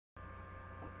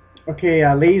Okay,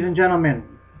 ladies and gentlemen,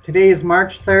 today is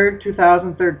March 3rd,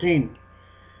 2013.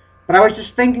 But I was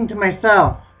just thinking to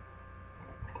myself,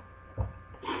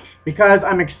 because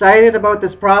I'm excited about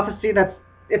this prophecy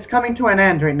it's coming to an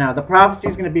end right now. The prophecy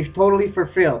is going to be totally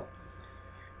fulfilled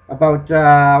about,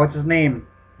 what's his name?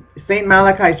 St.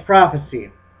 Malachi's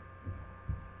prophecy.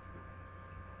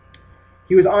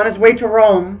 He was on his way to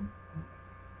Rome.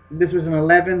 This was in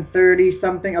 1130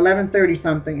 something,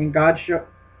 and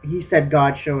he said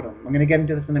God showed him. I'm going to get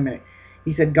into this in a minute.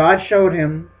 He said God showed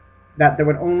him that there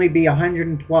would only be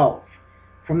 112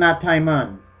 from that time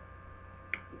on.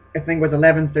 I think it was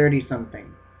 1130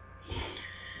 something.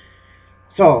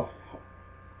 So,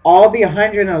 all the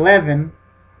 111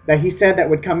 that he said that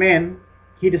would come in,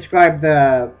 he described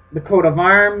the coat of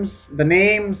arms, the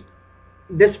names.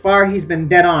 This far he's been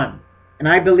dead on. And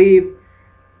I believe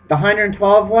the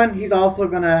 112 one, he's also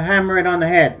going to hammer it on the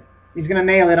head. He's going to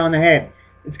nail it on the head.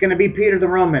 It's going to be Peter the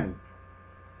Roman.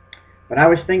 But I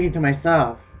was thinking to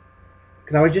myself,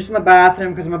 because I was just in the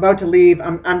bathroom, because I'm about to leave,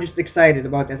 I'm just excited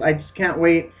about this. I just can't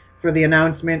wait for the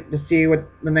announcement to see what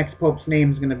the next Pope's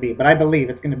name is going to be. But I believe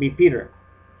it's going to be Peter.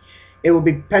 It will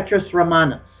be Petrus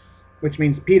Romanus, which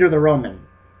means Peter the Roman.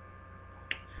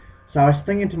 So I was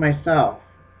thinking to myself,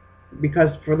 because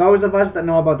for those of us that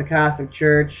know about the Catholic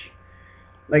Church,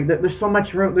 like there's so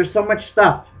much room, there's so much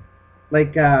stuff,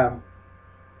 like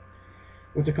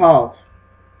what's it called?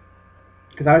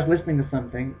 Because I was listening to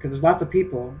something, because there's lots of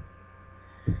people.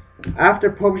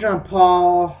 After Pope Jean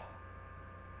Paul,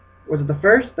 was it the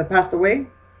first that passed away?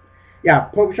 Yeah,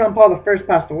 Pope Jean Paul the first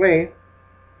passed away.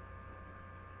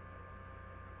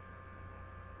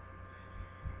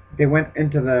 They went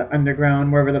into the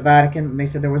underground, wherever the Vatican, and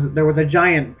they said there was a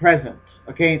giant present,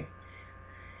 okay?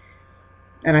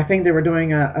 And I think they were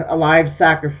doing a live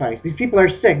sacrifice. These people are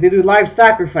sick. They do live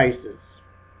sacrifices.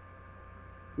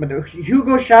 But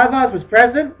Hugo Chavez was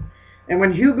present, and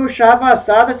when Hugo Chavez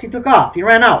saw this, he took off. He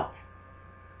ran out.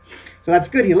 So that's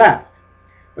good, he left.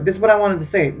 But this is what I wanted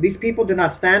to say. These people do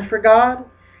not stand for God.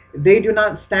 They do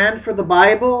not stand for the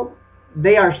Bible.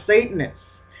 They are Satanists.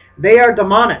 They are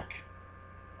demonic.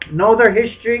 Know their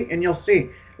history, and you'll see.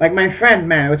 Like my friend,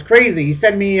 man, it was crazy. He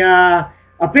sent me a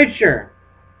picture.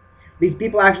 These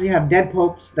people actually have dead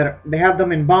popes. They have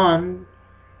them in bond.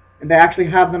 And they actually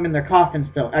have them in their coffin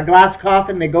still. A glass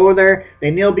coffin, they go there,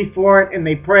 they kneel before it, and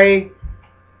they pray.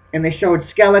 And they showed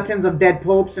skeletons of dead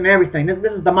popes and everything. This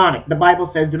is demonic. The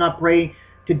Bible says do not pray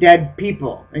to dead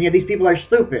people. And yet these people are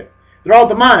stupid. They're all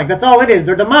demonic. That's all it is.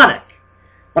 They're demonic.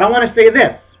 But I want to say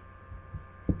this.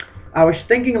 I was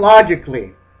thinking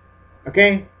logically.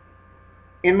 Okay?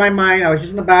 In my mind, I was just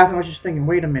in the bathroom, I was just thinking,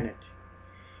 wait a minute.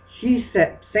 He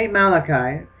said, St.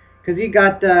 Malachi, because he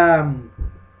got,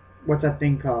 what's that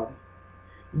thing called?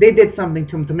 They did something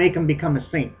to him to make him become a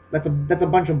saint. That's a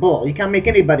bunch of bull. You can't make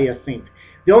anybody a saint.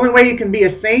 The only way you can be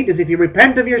a saint is if you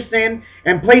repent of your sin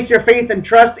and place your faith and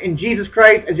trust in Jesus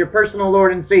Christ as your personal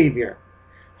Lord and Savior.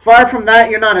 Far from that,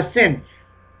 you're not a sin.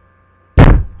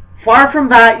 Far from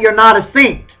that, you're not a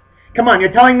saint. Come on,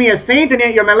 you're telling me a saint and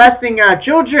yet you're molesting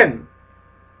children.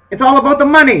 It's all about the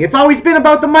money. It's always been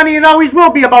about the money and always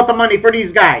will be about the money for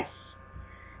these guys.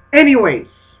 Anyways,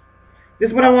 this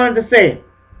is what I wanted to say.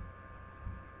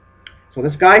 So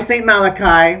this guy, St.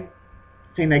 Malachi,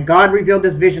 saying that God revealed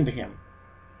this vision to him.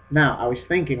 Now, I was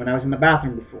thinking when I was in the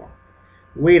bathroom before,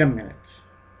 wait a minute.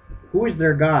 Who is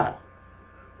their God?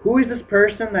 Who is this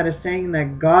person that is saying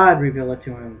that God revealed it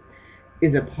to him?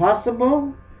 Is it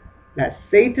possible that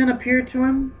Satan appeared to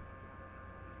him?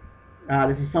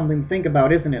 This is something to think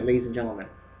about, isn't it, ladies and gentlemen?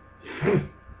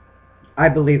 I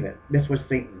believe it. This was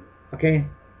Satan. Okay?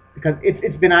 Because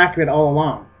it's been accurate all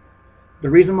along. The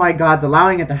reason why God's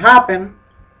allowing it to happen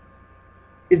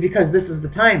is because this is the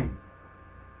time.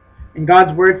 And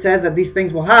God's word says that these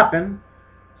things will happen.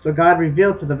 So God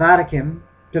revealed to the Vatican,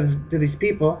 to these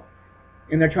people,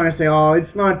 and they're trying to say, oh,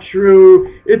 it's not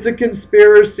true. It's a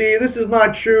conspiracy. This is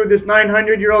not true. This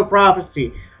 900-year-old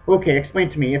prophecy. Okay, explain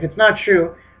to me. If it's not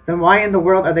true, then why in the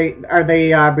world are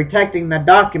they protecting that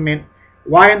document?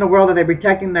 Why in the world are they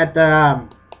protecting that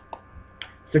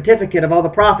certificate of all the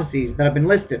prophecies that have been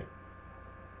listed?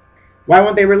 Why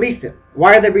won't they release it?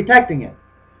 Why are they protecting it?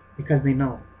 Because they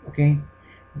know, okay?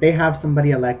 They have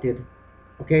somebody elected,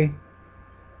 okay?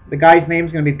 The guy's name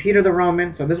is going to be Peter the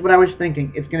Roman. So this is what I was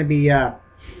thinking. It's going to be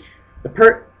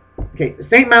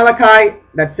St. Malachi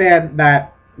that said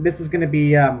that this is going to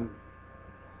be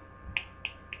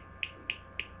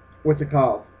what's it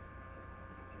called?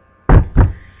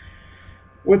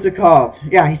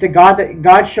 Yeah, he said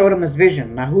God showed him this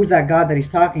vision. Now who's that God that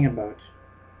he's talking about?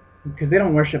 Because they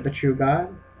don't worship the true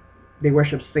God. They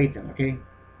worship Satan, okay?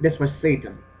 This was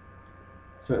Satan.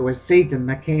 So it was Satan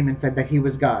that came and said that he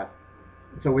was God.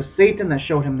 So it was Satan that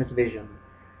showed him this vision.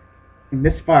 And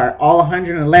this far, all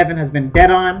 111 has been dead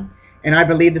on, and I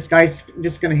believe this guy's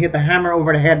just going to hit the hammer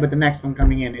over the head with the next one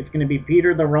coming in. It's going to be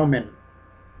Peter the Roman.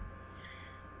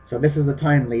 So this is the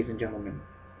time, ladies and gentlemen.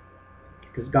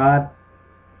 Because God,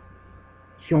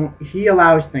 He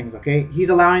allows things, okay? He's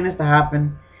allowing this to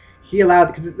happen. He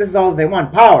allowed, because this is all they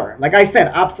want, power. Like I said,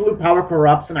 absolute power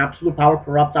corrupts, and absolute power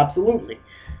corrupts absolutely.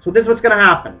 So this is what's going to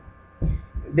happen.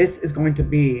 This is going to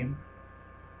be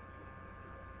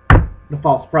the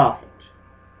false prophet.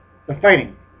 They're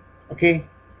fighting, okay?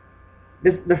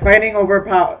 They're fighting over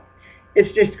power.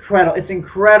 It's just incredible. It's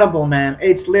incredible, man.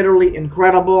 It's literally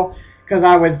incredible. Because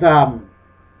I was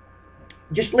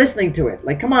just listening to it.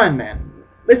 Like, come on, man.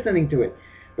 Listening to it.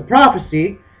 The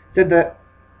prophecy said that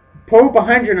Pope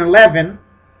 111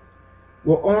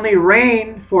 will only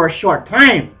reign for a short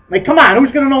time. Like, come on,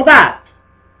 who's going to know that?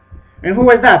 And who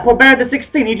was that? Pope Benedict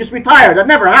XVI, he just retired. That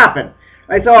never happened.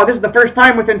 I said, oh, this is the first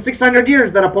time within 600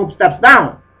 years that a pope steps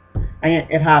down. And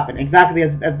it happened, exactly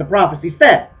as the prophecy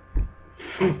said.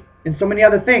 And so many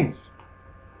other things.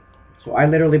 So I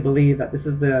literally believe that this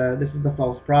is the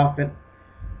false prophet.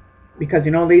 Because,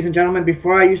 you know, ladies and gentlemen,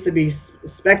 before I used to be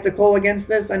skeptical against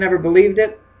this, I never believed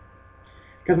it.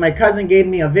 Because my cousin gave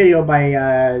me a video by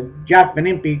Jack Van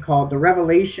Impe called The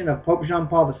Revelation of Pope Jean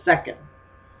Paul II.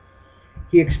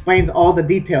 He explains all the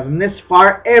details. And this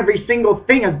far, every single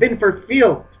thing has been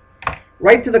fulfilled.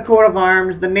 Right to the coat of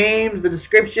arms, the names, the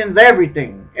descriptions,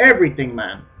 everything. Everything,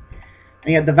 man.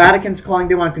 And yet the Vatican's calling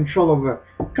they want control over...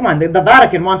 Come on, the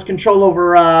Vatican wants control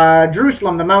over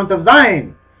Jerusalem, the Mount of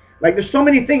Zion. Like, there's so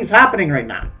many things happening right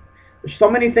now. There's so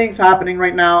many things happening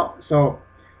right now. So,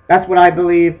 that's what I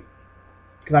believe.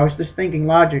 Because I was just thinking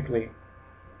logically.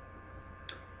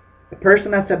 The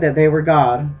person that said that they were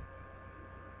God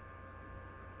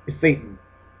is Satan.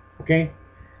 Okay?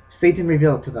 Satan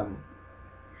revealed it to them.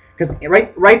 Because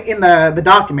right in the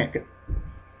document,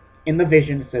 in the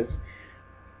vision, it says,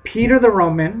 Peter the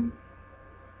Roman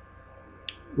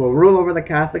will rule over the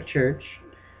Catholic Church,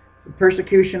 the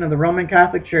persecution of the Roman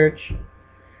Catholic Church,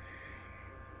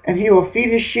 and he will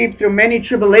feed his sheep through many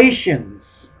tribulations.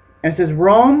 And it says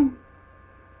Rome,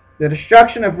 the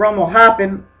destruction of Rome will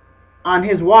happen on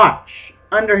his watch,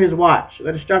 under his watch.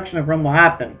 The destruction of Rome will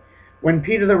happen when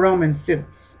Peter the Roman sits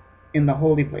in the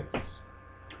holy place,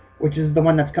 which is the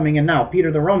one that's coming in now,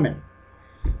 Peter the Roman.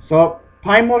 So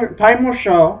time will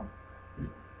show.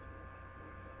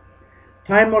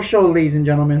 Time will show, ladies and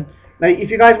gentlemen. Like, if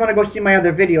you guys want to go see my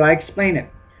other video, I explain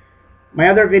it. My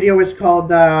other video is called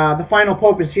The Final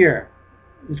Pope is Here.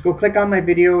 Just go click on my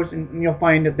videos and you'll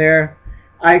find it there.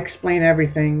 I explain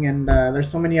everything, and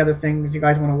there's so many other things you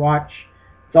guys want to watch.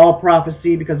 It's all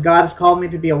prophecy, because God has called me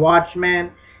to be a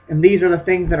watchman, and these are the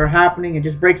things that are happening. It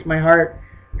just breaks my heart,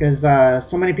 because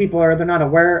so many people they're not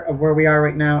aware of where we are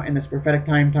right now in this prophetic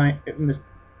timeline.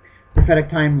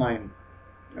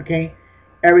 Okay?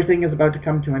 Everything is about to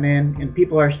come to an end, and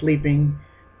people are sleeping.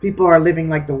 People are living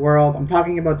like the world. I'm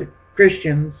talking about the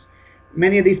Christians.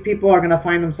 Many of these people are going to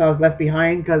find themselves left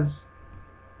behind because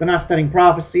they're not studying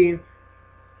prophecy,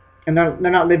 and they're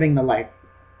not living the life.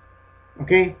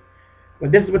 Okay?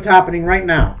 But this is what's happening right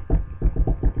now.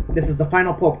 This is the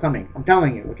final pope coming. I'm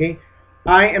telling you, okay?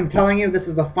 I am telling you this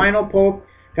is the final pope,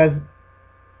 because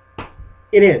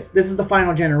it is. This is the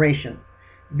final generation.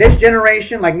 This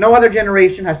generation, like no other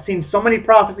generation, has seen so many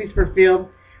prophecies fulfilled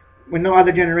when no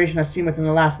other generation has seen within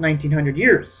the last 1900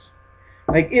 years.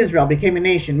 Like Israel became a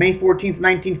nation, May 14th,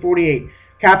 1948,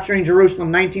 capturing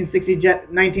Jerusalem,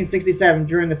 1967,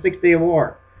 during the 6th Day of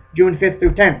War, June 5th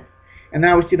through 10th. And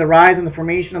now we see the rise and the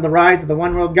formation of the rise of the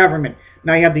one world government.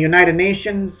 Now you have the United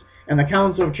Nations and the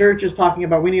Council of Churches talking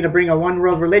about we need to bring a one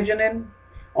world religion in.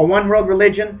 A one world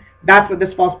religion. That's what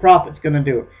this false prophet's going to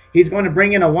do. He's going to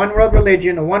bring in a one world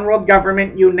religion, a one world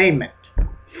government, you name it.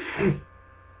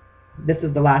 This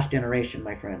is the last generation,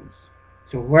 my friends.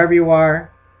 So wherever you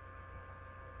are,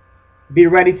 be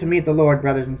ready to meet the Lord,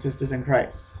 brothers and sisters in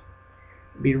Christ.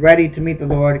 Be ready to meet the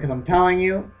Lord, because I'm telling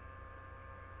you,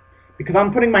 because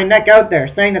I'm putting my neck out there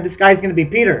saying that this guy's going to be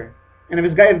Peter. And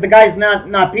if the guy's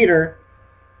not Peter,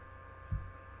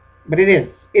 but it is.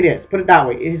 It is. Put it that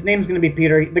way. His name's going to be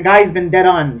Peter. The guy's been dead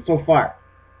on so far,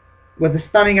 with a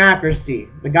stunning accuracy.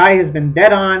 The guy has been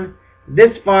dead on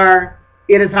this far.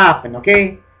 It has happened,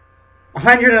 okay?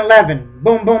 111.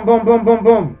 Boom, boom, boom, boom, boom,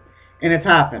 boom. And it's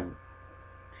happened.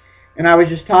 And I was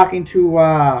just talking to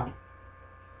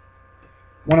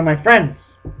one of my friends.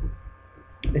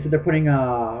 They said they're putting,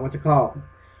 what's it called?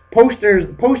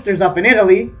 Posters up in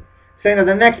Italy saying that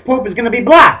the next pope is going to be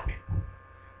black.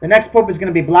 The next pope is going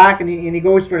to be black, and he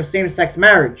goes for a same-sex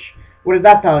marriage. What does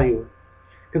that tell you?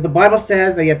 Because the Bible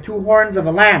says that he had 2 horns of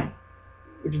a lamb,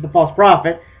 which is the false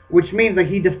prophet, which means that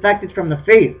he defected from the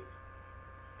faith.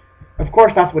 Of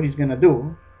course, that's what he's going to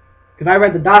do. Because I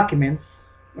read the documents.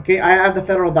 Okay, I have the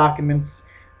federal documents.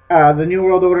 The New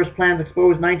World Order's plans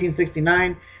exposed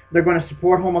 1969. They're going to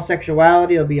support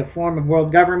homosexuality. It'll be a form of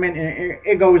world government, and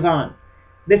it goes on.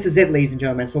 This is it, ladies and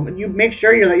gentlemen. So you make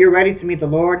sure that you're ready to meet the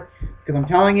Lord, because I'm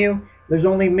telling you, there's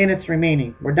only minutes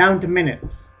remaining. We're down to minutes.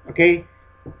 Okay?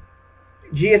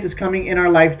 Jesus is coming in our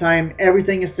lifetime.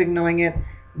 Everything is signaling it.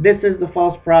 This is the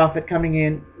false prophet coming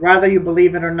in. Whether you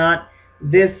believe it or not,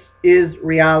 this is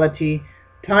reality.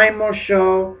 Time will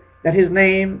show that his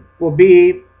name will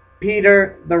be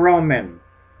Peter the Roman.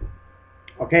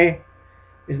 Okay?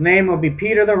 His name will be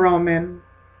Peter the Roman.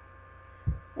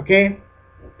 Okay?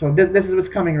 So this is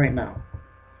what's coming right now.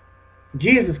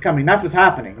 Jesus is coming. That's what's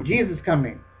happening. Jesus is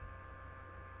coming.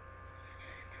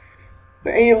 The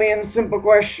alien, simple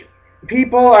question.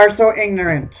 People are so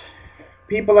ignorant.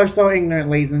 People are so ignorant,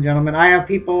 ladies and gentlemen. I have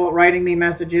people writing me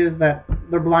messages that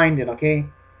they're blinded, okay?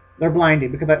 They're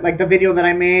blinded. Because like the video that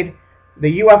I made,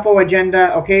 the UFO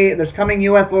agenda, okay? There's coming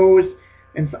UFOs.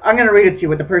 And so I'm going to read it to you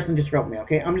what the person just wrote me,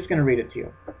 okay? I'm just going to read it to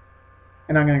you.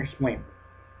 And I'm going to explain.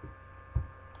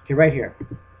 Okay, right here.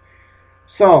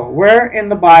 So, where in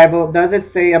the Bible does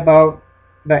it say about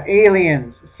the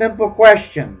aliens? Simple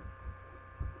question.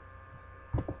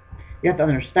 You have to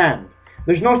understand.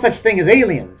 There's no such thing as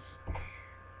aliens.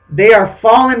 They are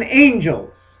fallen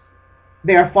angels.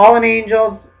 They are fallen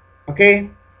angels,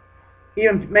 okay?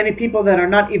 Even many people that are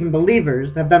not even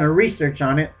believers have done a research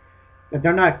on it, that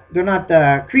they're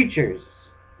not creatures.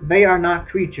 They are not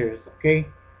creatures, okay?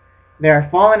 They are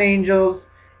fallen angels.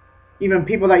 Even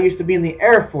people that used to be in the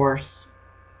Air Force,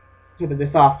 so that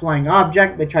they saw a flying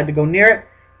object, they tried to go near it,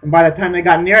 and by the time they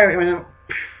got near it,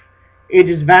 it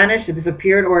just vanished, it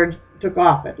disappeared, or it took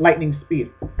off at lightning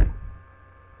speed.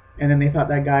 And then they thought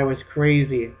that guy was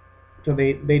crazy, so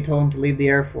they told him to leave the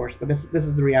Air Force. But this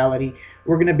is the reality.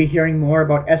 We're going to be hearing more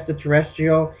about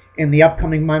extraterrestrial in the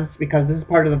upcoming months, because this is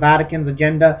part of the Vatican's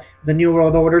agenda, the New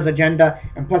World Order's agenda,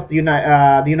 and plus the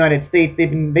United States.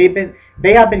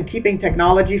 They have been keeping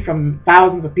technology from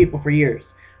thousands of people for years.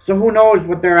 So who knows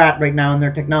what they're at right now in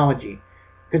their technology?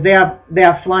 Because they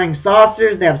have flying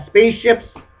saucers, they have spaceships.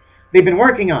 They've been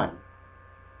working on.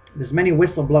 There's many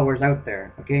whistleblowers out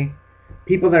there, okay?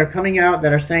 People that are coming out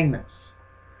that are saying this,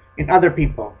 and other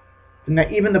people, and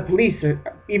that even the police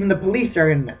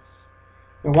are in this.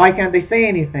 But why can't they say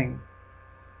anything?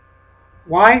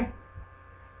 Why?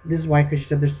 This is why, because she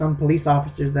said there's some police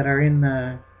officers that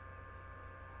are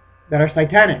that are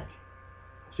satanic.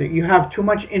 So you have too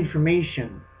much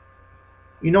information.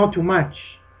 You know too much,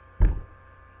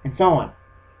 and so on.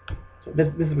 So this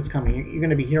is what's coming. You're going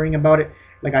to be hearing about it,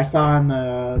 like I saw on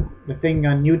the thing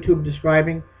on YouTube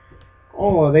describing.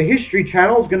 Oh, the History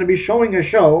Channel is going to be showing a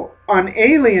show on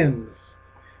aliens.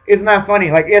 Isn't that funny?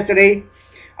 Like yesterday,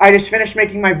 I just finished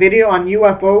making my video on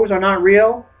UFOs are not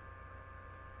real,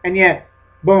 and yet,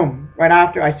 boom, right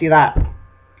after I see that.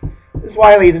 This is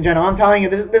why, ladies and gentlemen, I'm telling you,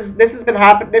 this has been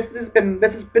happening.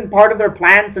 This has been part of their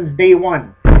plan since day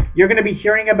one. You're going to be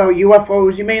hearing about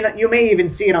UFOs. You may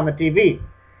even see it on the TV.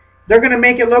 They're going to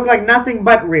make it look like nothing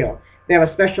but real. They have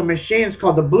a special machine. It's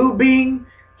called the Blue Beam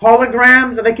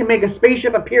holograms, and they can make a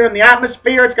spaceship appear in the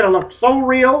atmosphere. It's going to look so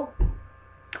real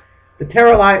to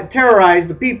terrorize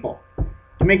the people,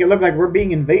 to make it look like we're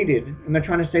being invaded. And they're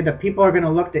trying to say that people are going to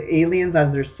look to aliens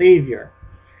as their savior.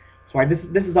 That's why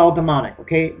this is all demonic,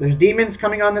 okay? There's demons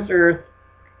coming on this earth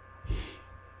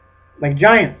like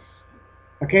giants,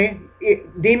 okay?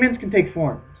 Demons can take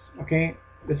forms, okay?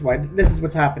 This is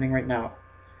what's happening right now.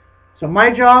 So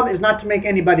my job is not to make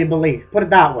anybody believe. Put it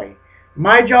that way.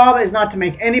 My job is not to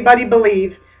make anybody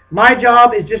believe. My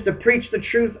job is just to preach the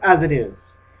truth as it is.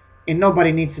 And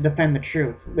nobody needs to defend the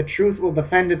truth. The truth will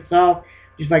defend itself.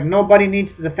 Just like nobody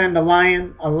needs to defend a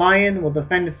lion. A lion will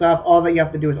defend itself. All that you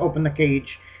have to do is open the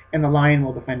cage, and the lion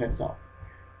will defend itself.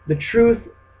 The truth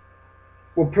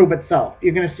will prove itself.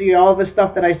 You're going to see all the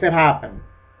stuff that I said happen.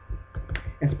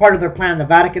 It's part of their plan. The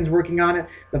Vatican's working on it.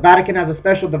 The Vatican has a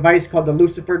special device called the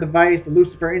Lucifer device, the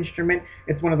Lucifer instrument.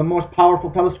 It's one of the most powerful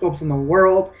telescopes in the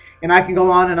world. And I can go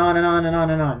on and on and on and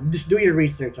on and on. Just do your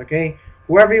research, okay?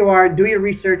 Whoever you are, do your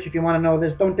research if you want to know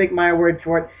this. Don't take my word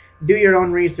for it. Do your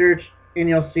own research, and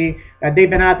you'll see that they've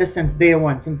been at this since day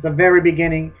one, since the very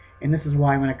beginning. And this is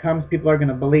why when it comes, people are going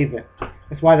to believe it.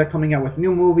 That's why they're coming out with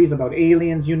new movies about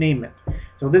aliens, you name it.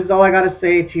 So this is all I got to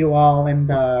say to you all, and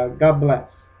God bless.